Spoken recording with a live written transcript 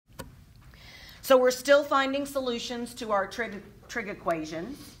So we're still finding solutions to our trig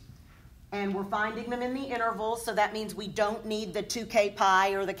equations, and we're finding them in the intervals, so that means we don't need the 2k pi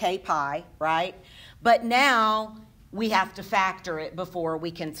or the k pi, right? But now we have to factor it before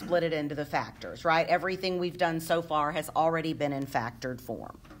we can split it into the factors, right? Everything we've done so far has already been in factored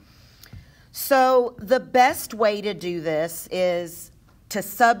form. So the best way to do this is to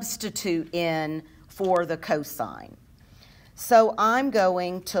substitute in for the cosine. So I'm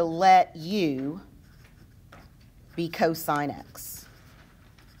going to let u be cosine x.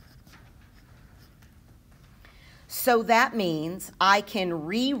 So that means I can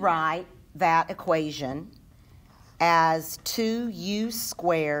rewrite that equation as 2u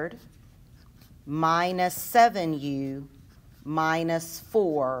squared minus 7u minus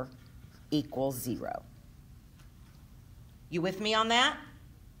 4 equals 0. You with me on that?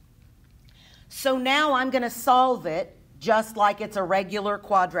 So now I'm going to solve it just like it's a regular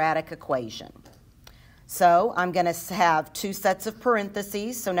quadratic equation. So I'm going to have two sets of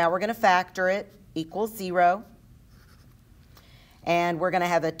parentheses. So now we're going to factor it, equals 0. And we're going to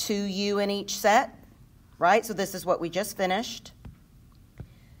have a 2u in each set, right? So this is what we just finished.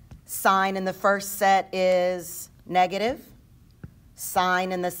 Sign in the first set is negative.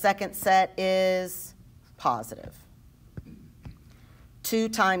 Sign in the second set is positive. 2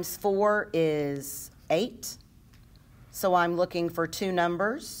 times 4 is 8. So I'm looking for two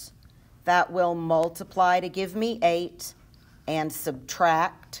numbers that will multiply to give me 8 and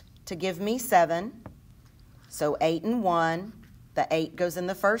subtract to give me 7. So 8 and 1. The 8 goes in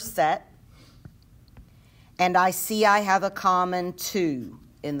the first set. And I see I have a common 2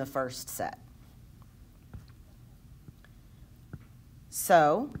 in the first set.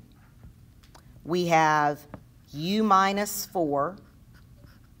 So we have u minus 4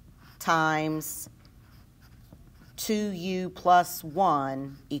 times 2u plus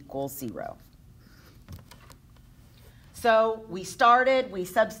 1 equals 0. So we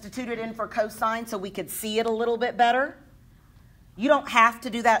substituted in for cosine so we could see it a little bit better. You don't have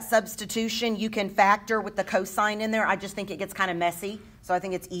to do that substitution. You can factor with the cosine in there. I just think it gets kind of messy, so I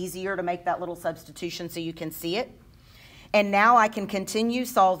think it's easier to make that little substitution so you can see it. And now I can continue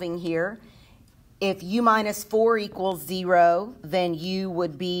solving here. If u minus 4 equals 0, then u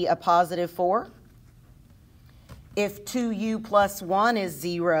would be a positive 4. If 2u plus 1 is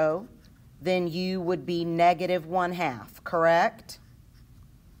 0, then u would be negative 1/2, correct?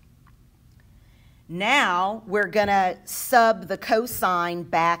 Now we're going to sub the cosine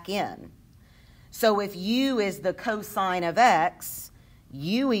back in. So if u is the cosine of x,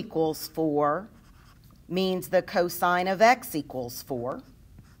 u equals 4 means the cosine of x equals 4.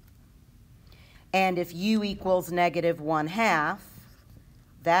 And if u equals negative 1/2,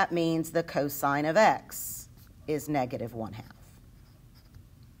 that means the cosine of x is negative 1/2.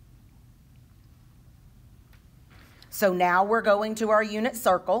 So now we're going to our unit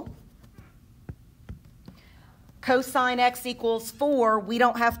circle. Cosine x equals 4, we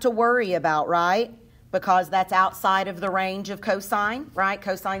don't have to worry about, right? Because that's outside of the range of cosine, right?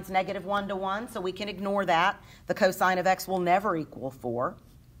 Cosine's negative 1 to 1, so we can ignore that. The cosine of x will never equal 4.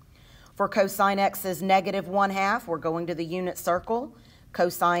 For cosine x is negative 1/2, we're going to the unit circle.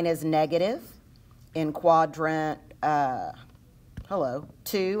 Cosine is negative in quadrant,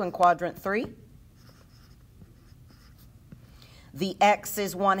 2 and quadrant 3. The x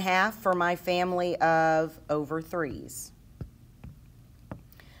is 1/2 for my family of over 3's.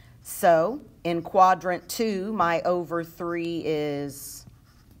 So in quadrant 2, my over 3 is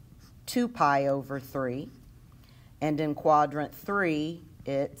 2 pi over 3. And in quadrant 3,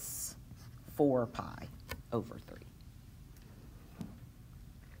 it's 4 pi over 3.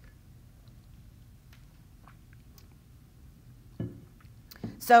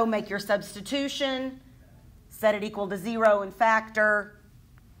 So make your substitution. Set it equal to 0 and factor.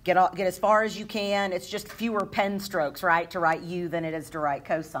 Get as far as you can. It's just fewer pen strokes, right, to write u than it is to write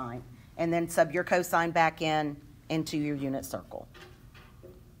cosine. And then sub your cosine back into your unit circle.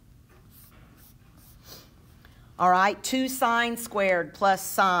 All right, 2 sine squared plus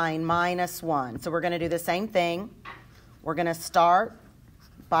sine minus 1. So we're going to do the same thing. We're going to start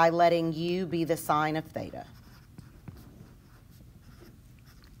by letting u be the sine of theta.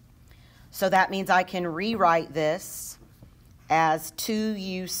 So that means I can rewrite this as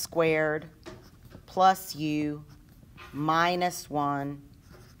 2u squared plus u minus 1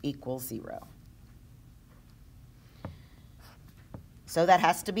 equals 0. So that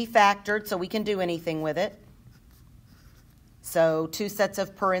has to be factored so we can do anything with it. So 2 sets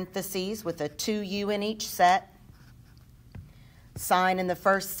of parentheses with a 2u in each set. Sign in the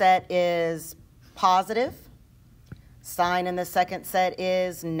first set is positive. Sign in the second set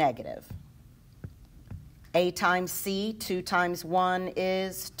is negative. A times C, 2 times 1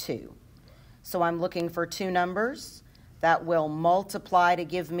 is 2. So I'm looking for two numbers that will multiply to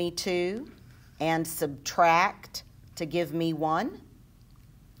give me 2 and subtract to give me 1.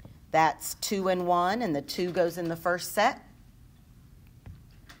 That's 2 and 1, and the 2 goes in the first set.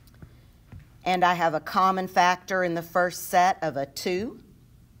 And I have a common factor in the first set of a 2.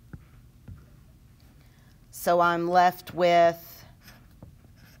 So I'm left with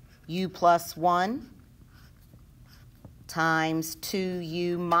u plus 1 times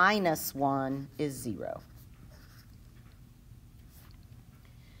 2u minus 1 is 0.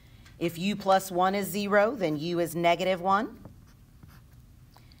 If u plus 1 is 0, then u is negative 1.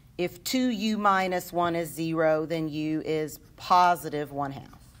 If 2u minus 1 is 0, then u is positive 1/2.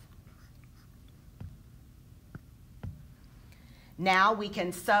 Now we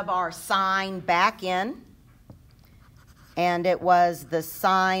can sub our sign back in, and it was the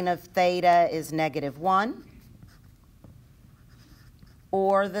sine of theta is negative 1,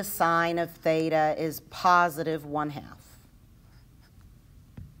 or the sine of theta is positive 1/2.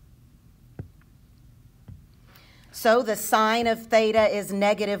 So the sine of theta is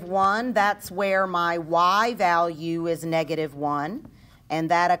negative 1. That's where my y value is negative 1, and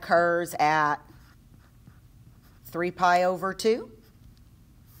that occurs at 3 pi over 2.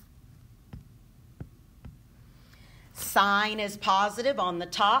 Sine is positive on the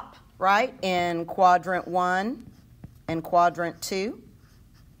top, right, in quadrant 1 and quadrant 2.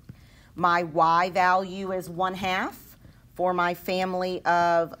 My y value is 1/2 for my family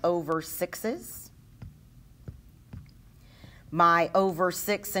of over 6s. My over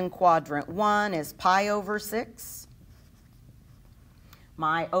 6 in quadrant 1 is pi over 6.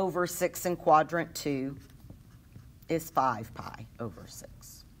 My over 6 in quadrant 2 is 5 pi over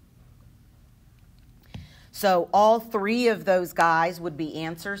 6. So all three of those guys would be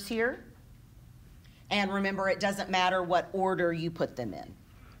answers here. And remember, it doesn't matter what order you put them in.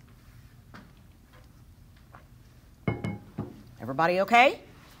 Everybody okay?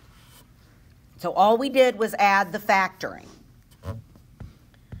 So all we did was add the factoring.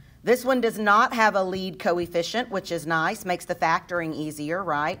 This one does not have a lead coefficient, which is nice, makes the factoring easier,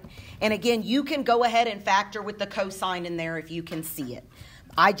 right? And again, you can go ahead and factor with the cosine in there if you can see it.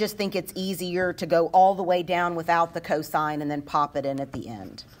 I just think it's easier to go all the way down without the cosine and then pop it in at the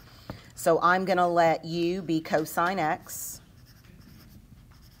end. So I'm going to let u be cosine x.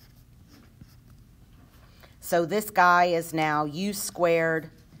 So this guy is now u squared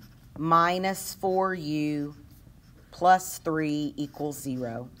minus 4u plus 3 equals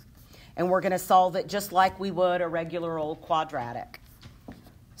 0. And we're going to solve it just like we would a regular old quadratic.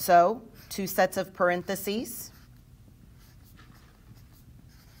 So, two sets of parentheses,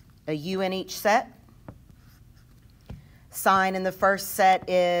 a u in each set. Sign in the first set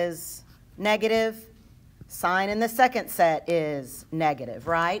is negative. Sign in the second set is negative,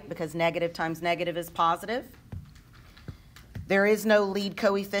 right? Because negative times negative is positive. There is no lead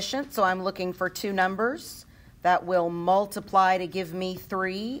coefficient, so I'm looking for two numbers that will multiply to give me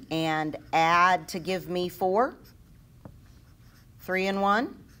 3 and add to give me 4. 3 and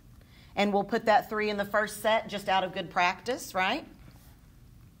 1. And we'll put that 3 in the first set just out of good practice, right?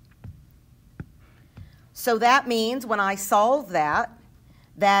 So that means when I solve that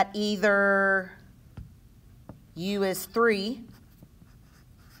either u is 3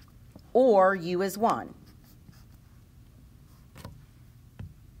 or u is 1.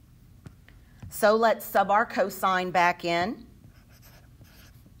 So let's sub our cosine back in.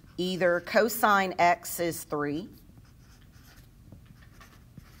 Either cosine x is 3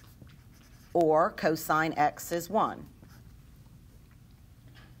 or cosine x is 1.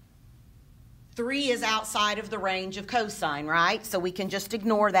 3 is outside of the range of cosine, right? So we can just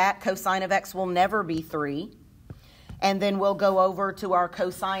ignore that. Cosine of x will never be 3. And then we'll go over to our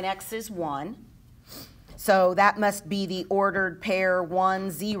cosine x is 1. So that must be the ordered pair 1,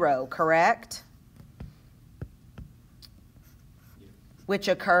 0, correct? Which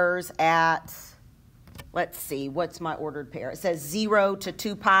occurs at, let's see, what's my ordered pair? It says 0 to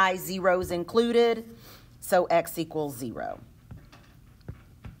 2 pi, 0's included, so x equals 0.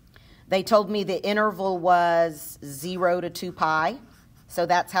 They told me the interval was 0 to 2 pi, so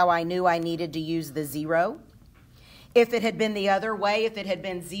that's how I knew I needed to use the 0. If it had been the other way, if it had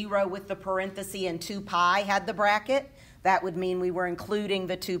been 0 with the parenthesis and 2 pi had the bracket, that would mean we were including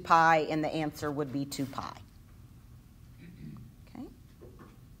the 2 pi and the answer would be 2 pi.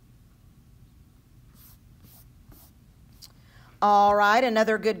 All right,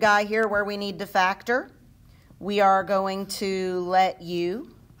 another good guy here where we need to factor. We are going to let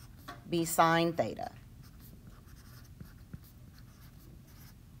u be sine theta.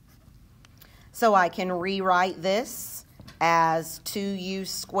 So I can rewrite this as 2u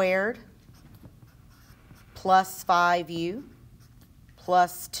squared plus 5u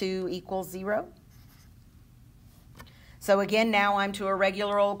plus 2 equals 0. So again, now I'm to a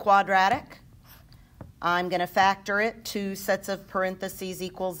regular old quadratic. I'm going to factor it. 2 sets of parentheses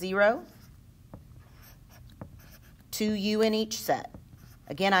equals 0. 2u in each set.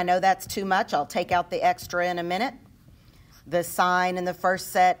 Again, I know that's too much. I'll take out the extra in a minute. The sign in the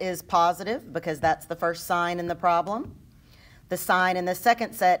first set is positive because that's the first sign in the problem. The sign in the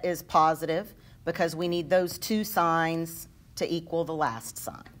second set is positive because we need those two signs to equal the last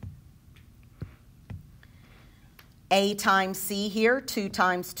sign. A times C here, 2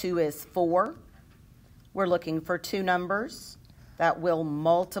 times 2 is 4. We're looking for two numbers that will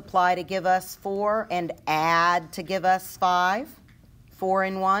multiply to give us 4 and add to give us 5. 4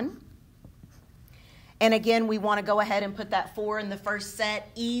 and 1. And again, we want to go ahead and put that 4 in the first set,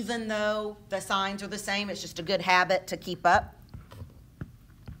 even though the signs are the same. It's just a good habit to keep up.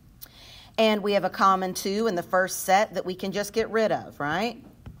 And we have a common 2 in the first set that we can just get rid of, right?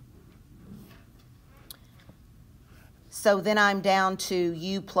 So then I'm down to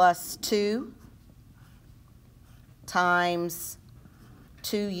u plus 2 times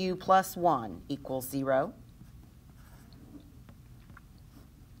 2u plus 1 equals 0.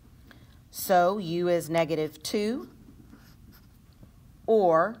 So u is negative 2,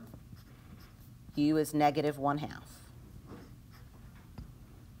 or u is negative 1/2.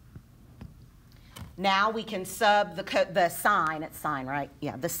 Now we can sub the sign, it's sign, right?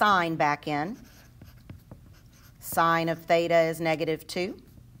 Yeah, the sign back in. Sine of theta is negative 2,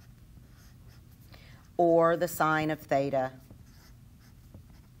 or the sine of theta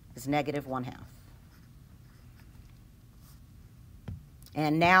is negative 1/2.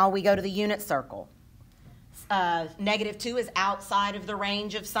 And now we go to the unit circle. Negative 2 is outside of the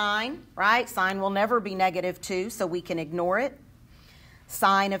range of sine, right? Sine will never be negative 2, so we can ignore it.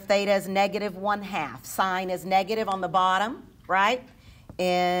 Sine of theta is negative 1/2. Sine is negative on the bottom, right?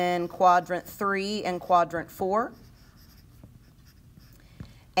 In quadrant 3 and quadrant 4.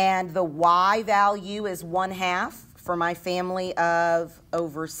 And the y value is 1/2 for my family of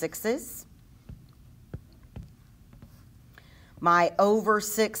over 6's. My over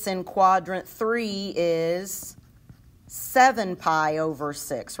 6 in quadrant 3 is 7 pi over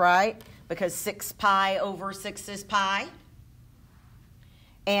 6, right? Because 6 pi over 6 is pi.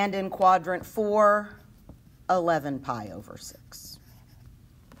 And in quadrant 4, 11 pi over 6.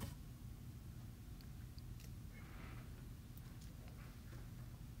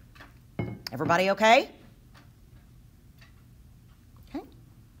 Everybody okay?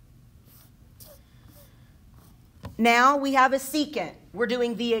 Now we have a secant. We're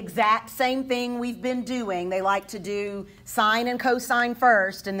doing the exact same thing we've been doing. They like to do sine and cosine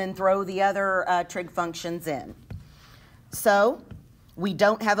first and then throw the other trig functions in. So we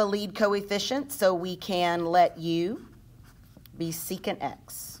don't have a lead coefficient, so we can let u be secant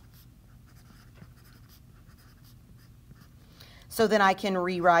x. So then I can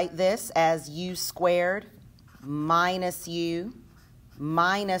rewrite this as u squared minus u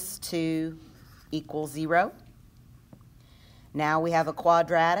minus 2 equals 0. Now we have a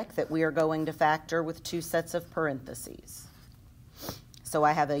quadratic that we are going to factor with 2 sets of parentheses. So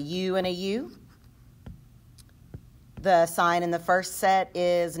I have a u and a u. The sign in the first set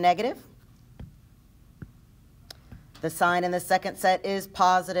is negative. The sign in the second set is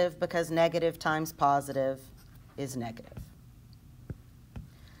positive because negative times positive is negative.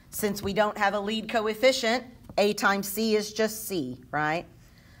 Since we don't have a lead coefficient, a times c is just c, right?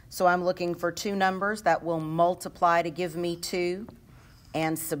 So I'm looking for two numbers that will multiply to give me 2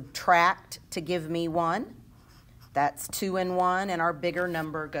 and subtract to give me 1. That's 2 and 1, and our bigger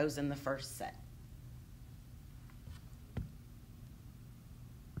number goes in the first set.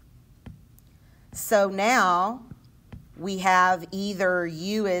 So now we have either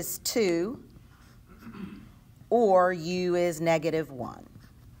u is 2 or u is negative 1.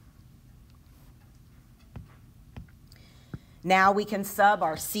 Now we can sub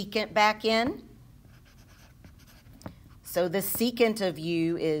our secant back in. So the secant of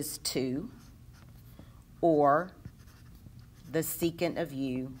u is 2, or the secant of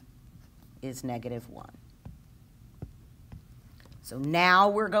u is negative 1. So now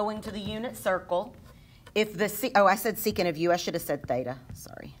we're going to the unit circle. If the I said secant of u, I should have said theta,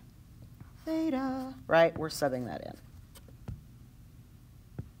 sorry. Theta, right? We're subbing that in.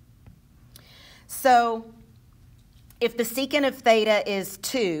 So if the secant of theta is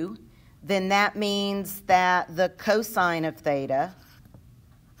 2, then that means that the cosine of theta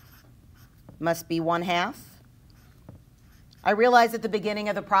must be 1/2. I realize at the beginning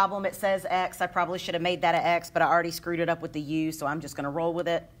of the problem it says x. I probably should have made that an x, but I already screwed it up with the u, so I'm just going to roll with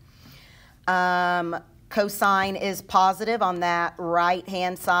it. Cosine is positive on that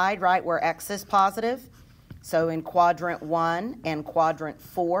right-hand side, right, where x is positive. So in quadrant 1 and quadrant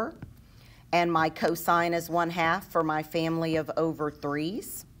 4. And my cosine is 1/2 for my family of over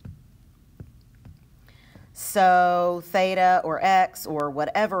 3's. So theta or x or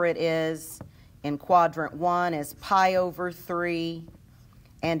whatever it is in quadrant 1 is pi over 3,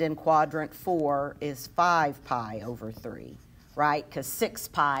 and in quadrant 4 is 5 pi over 3, right? Because 6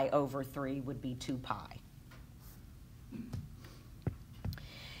 pi over 3 would be 2 pi.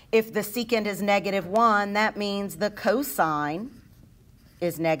 If the secant is -1, that means the cosine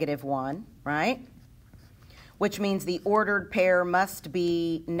is -1, right? Which means the ordered pair must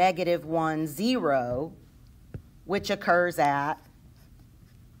be -1, 0, which occurs at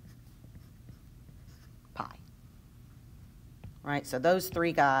pi. Right, so those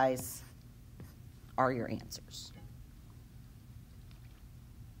three guys are your answers.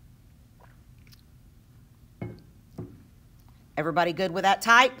 Everybody good with that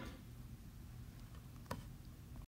type?